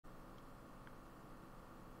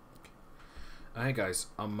Hey guys,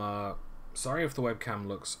 I'm sorry if the webcam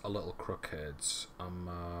looks a little crooked.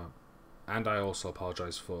 And I also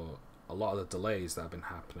apologize for a lot of the delays that have been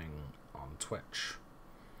happening on Twitch.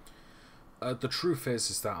 The truth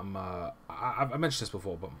is that I mentioned this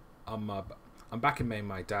before, but I'm back in May.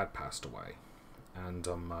 My dad passed away, and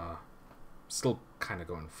I'm still kind of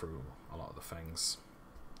going through a lot of the things.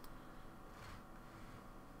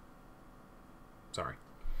 Sorry.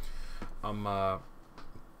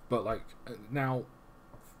 But like now,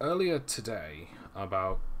 earlier today,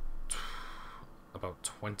 about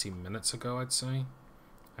 20 minutes ago, I'd say.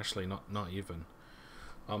 Actually, not even.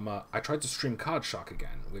 I tried to stream Card Shark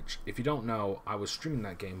again, which, if you don't know, I was streaming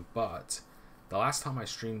that game, but the last time I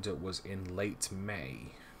streamed it was in late May,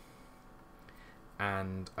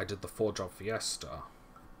 and I did the 4-job fiesta,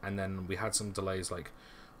 and then we had some delays, like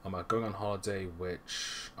going on holiday,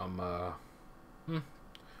 which it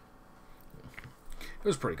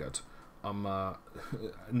was pretty good. And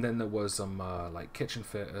then there was like kitchen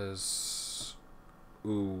fitters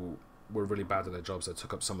who were really bad at their jobs that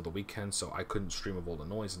took up some of the weekends, so I couldn't stream with all the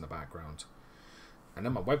noise in the background. And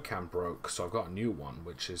then my webcam broke, so I've got a new one,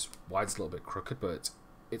 which is why it's a little bit crooked, but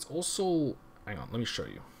it's also... Hang on, let me show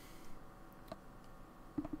you.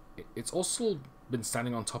 It's also been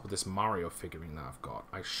standing on top of this Mario figurine that I've got.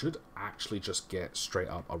 I should actually just get straight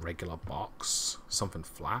up a regular box, something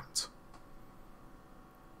flat.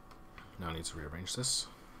 Now I need to rearrange this.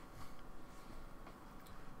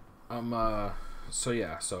 So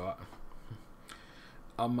yeah,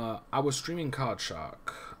 I was streaming Card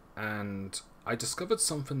Shark, and I discovered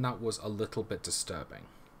something that was a little bit disturbing.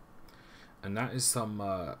 And that is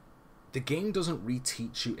the game doesn't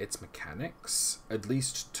reteach you its mechanics, at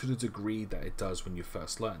least to the degree that it does when you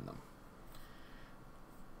first learn them.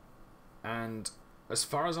 And as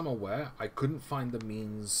far as I'm aware, I couldn't find the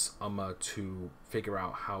means to figure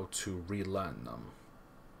out how to relearn them.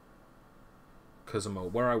 Because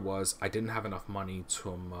where I was, I didn't have enough money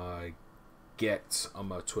to get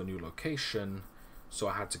to a new location, so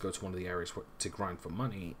I had to go to one of the areas to grind for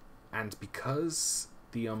money. And because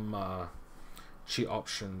the cheat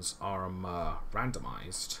options are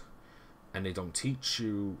randomized, and they don't teach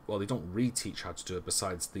you, well, they don't reteach how to do it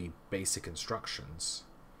besides the basic instructions,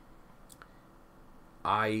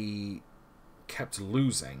 I kept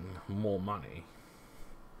losing more money.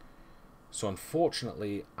 So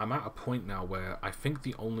unfortunately, I'm at a point now where I think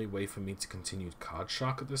the only way for me to continue Card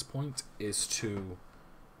Shark at this point is to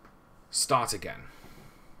start again.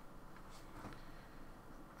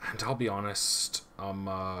 And I'll be honest, I'm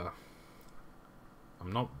not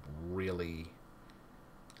really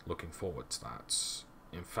looking forward to that.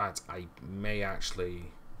 In fact, I may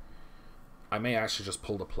actually just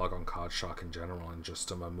pull the plug on Card Shark in general and just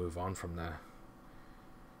move on from there.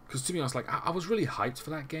 Because to be honest, like I was really hyped for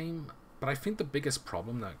that game, but I think the biggest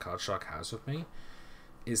problem that Card Shark has with me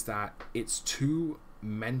is that it's too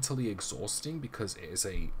mentally exhausting, because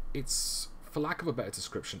it's, for lack of a better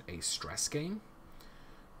description, a stress game.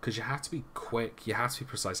 Because you have to be quick, you have to be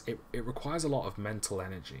precise. It requires a lot of mental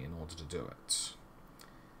energy in order to do it.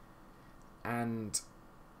 And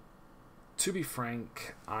to be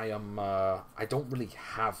frank, I don't really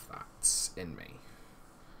have that in me.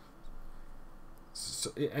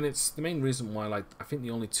 So, and it's the main reason why, like, I think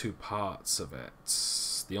the only two parts of it,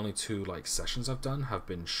 the only two like sessions I've done have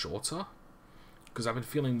been shorter, because I've been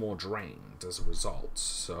feeling more drained as a result.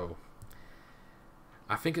 So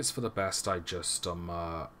I think it's for the best I just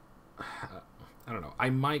I don't know, I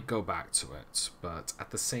might go back to it, but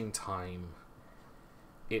at the same time,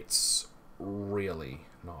 it's really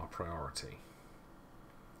not a priority.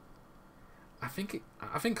 I think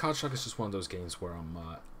Card Shark is just one of those games where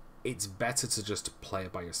it's better to just play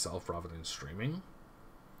it by yourself rather than streaming.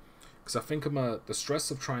 Because I think the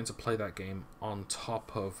stress of trying to play that game on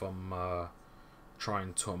top of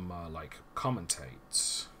trying to like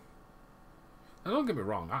commentate. Now don't get me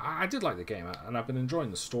wrong, I did like the game, and I've been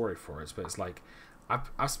enjoying the story for it, but it's like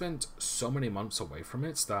I've spent so many months away from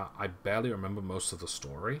it that I barely remember most of the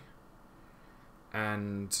story.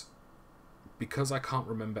 And because I can't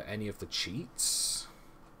remember any of the cheats,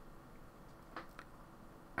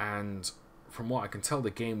 and from what I can tell, the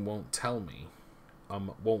game won't tell me,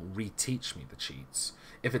 won't reteach me the cheats.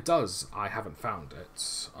 If it does, I haven't found it.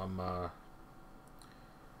 So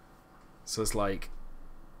it's like,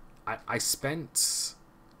 I spent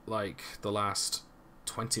like the last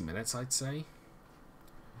 20 minutes, I'd say,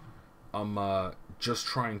 just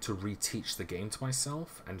trying to reteach the game to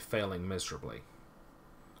myself and failing miserably.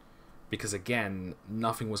 Because again,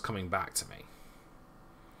 nothing was coming back to me.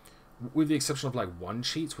 With the exception of like one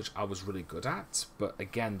cheat, which I was really good at, but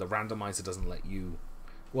again, the randomizer doesn't let you...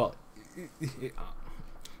 Well,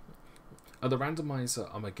 The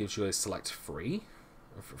randomizer gives you a select free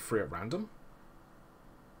at random,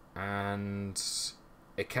 and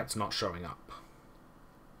it kept not showing up.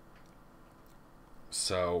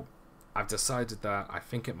 So I've decided that I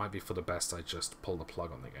think it might be for the best I just pull the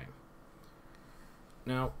plug on the game.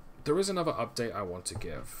 Now, there is another update I want to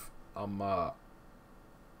give.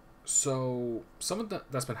 So something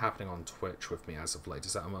that's been happening on Twitch with me as of late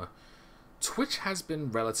is that Twitch has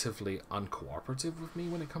been relatively uncooperative with me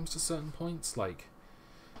when it comes to certain points, like,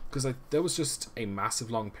 because there was just a massive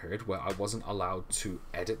long period where I wasn't allowed to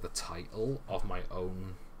edit the title of my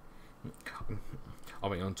own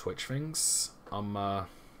Twitch things.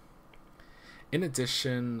 In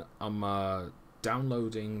addition, I'm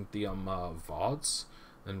downloading the VODs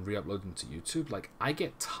and re-uploading to YouTube. Like, I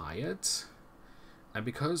get tired, and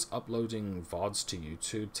because uploading VODs to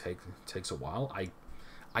YouTube takes a while,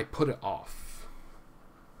 I put it off.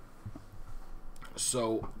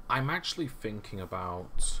 So I'm actually thinking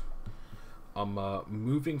about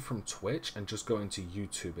moving from Twitch and just going to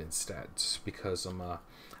YouTube instead, because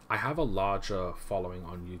I have a larger following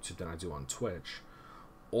on YouTube than I do on Twitch.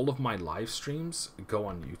 All of my live streams go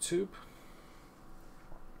on YouTube.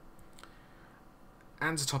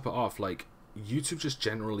 And to top it off, like, YouTube just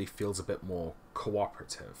generally feels a bit more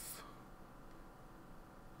cooperative.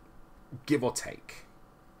 Give or take.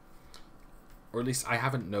 Or at least I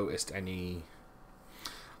haven't noticed any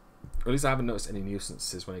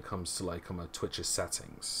nuisances when it comes to, like, Twitch's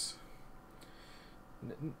settings.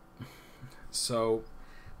 So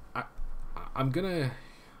I'm gonna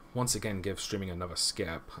once again give streaming another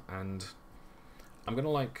skip, and I'm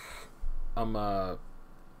gonna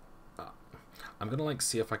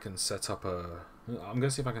see if I can set up I'm gonna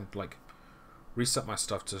see if I can, like, reset my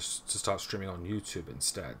stuff to start streaming on YouTube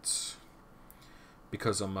instead,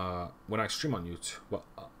 because when I stream on YouTube, well,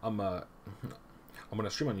 I'm gonna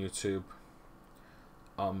stream on YouTube.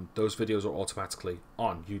 Those videos are automatically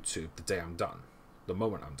on YouTube the day I'm done, the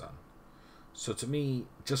moment I'm done. So to me,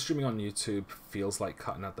 just streaming on YouTube feels like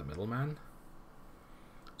cutting out the middleman.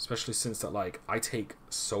 Especially since that, like, I take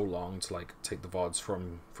so long to, like, take the VODs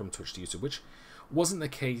from Twitch to YouTube, which wasn't the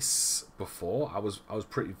case before. I was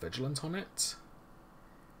pretty vigilant on it.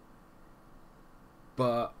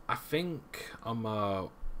 But I think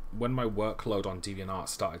when my workload on DeviantArt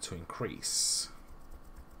started to increase,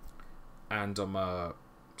 and some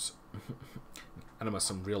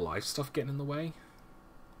real life stuff getting in the way,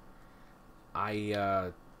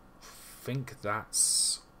 I think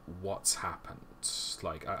that's what's happened.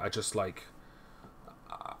 Like, I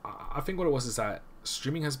think what it was is that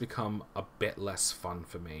streaming has become a bit less fun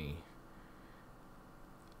for me.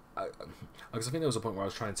 Because I think there was a point where I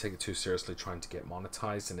was trying to take it too seriously, trying to get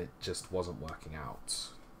monetized, and it just wasn't working out.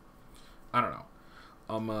 I don't know.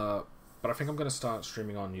 But I think I'm gonna start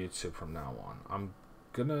streaming on YouTube from now on. I'm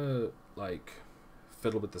gonna, like,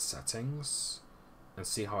 fiddle with the settings and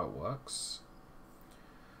see how it works.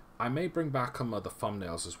 I may bring back the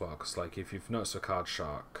thumbnails as well, because, like, if you've noticed with Card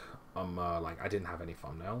Shark, like, I didn't have any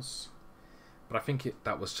thumbnails, but I think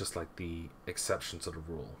that was just, like, the exception to the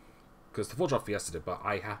rule, because the Full Drop Fiesta did, but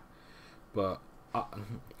I have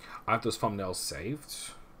those thumbnails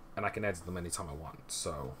saved, and I can edit them anytime I want,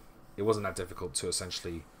 so it wasn't that difficult to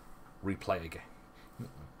essentially replay a game,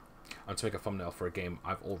 and to make a thumbnail for a game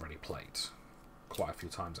I've already played quite a few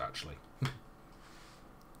times, actually.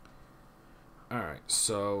 Alright,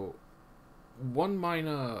 so one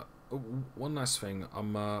last thing,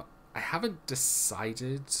 I haven't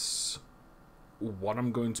decided what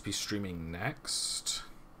I'm going to be streaming next,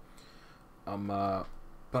 but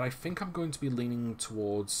I think I'm going to be leaning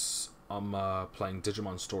towards playing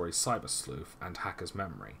Digimon Story Cyber Sleuth and Hacker's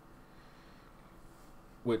Memory,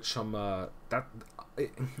 which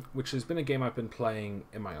which has been a game I've been playing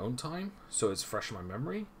in my own time, so it's fresh in my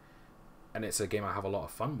memory. And it's a game I have a lot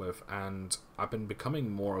of fun with, and I've been becoming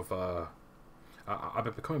more of a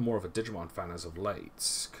Digimon fan as of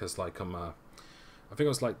late, because, like, I think it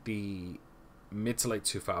was like the mid to late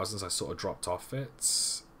 2000s I sort of dropped off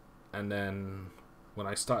it, and then when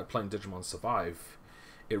I started playing Digimon Survive,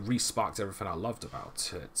 it re-sparked everything I loved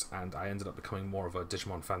about it, and I ended up becoming more of a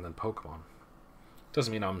Digimon fan than Pokemon.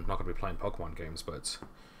 Doesn't mean I'm not going to be playing Pokemon games, but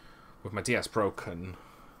with my DS broken,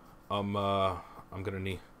 I'm going to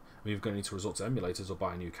need to resort to emulators or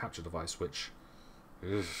buy a new capture device, which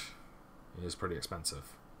is pretty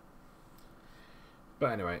expensive.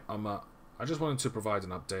 But anyway, I just wanted to provide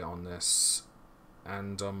an update on this,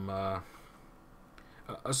 and so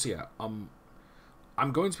yeah, I'm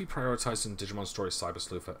going to be prioritizing Digimon Story Cyber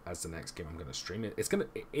Sleuth as the next game I'm going to stream.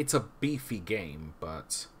 It's a beefy game,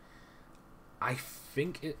 but I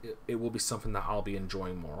think it will be something that I'll be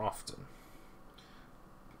enjoying more often.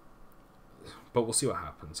 But we'll see what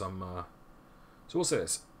happens. So we'll say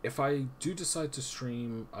this. If I do decide to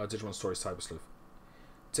stream Digimon Stories Cyber Sleuth,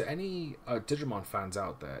 to any Digimon fans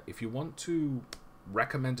out there, if you want to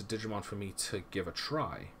recommend a Digimon for me to give a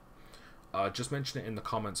try, just mention it in the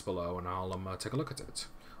comments below and I'll take a look at it.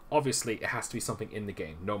 Obviously, it has to be something in the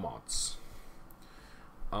game, no mods.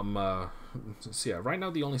 So yeah, right now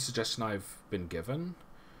the only suggestion I've been given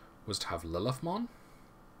was to have Lilithmon,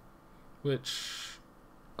 which,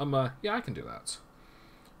 yeah, I can do that.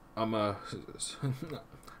 And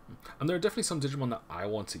there are definitely some Digimon that I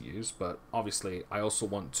want to use, but obviously I also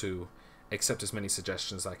want to accept as many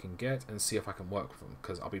suggestions as I can get and see if I can work with them,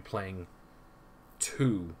 because I'll be playing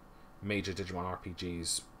 2 major Digimon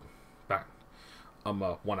RPGs back,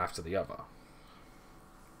 one after the other.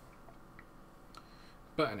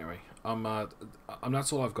 But anyway,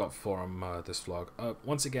 that's all I've got for this vlog.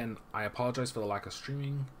 Once again, I apologize for the lack of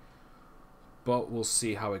streaming, but we'll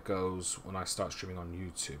see how it goes when I start streaming on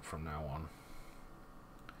YouTube from now on.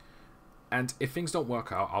 And if things don't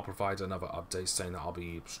work out, I'll provide another update saying that I'll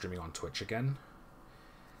be streaming on Twitch again.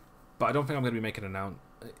 But I don't think I'm going to be making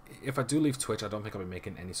if I do leave Twitch, I don't think I'll be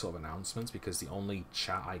making any sort of announcements, because the only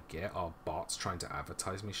chat I get are bots trying to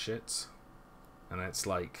advertise me shit. And it's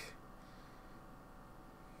like,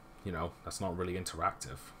 you know, that's not really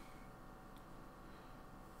interactive.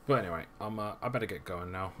 But anyway, I better get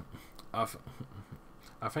going now.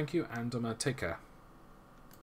 Thank you, and take care.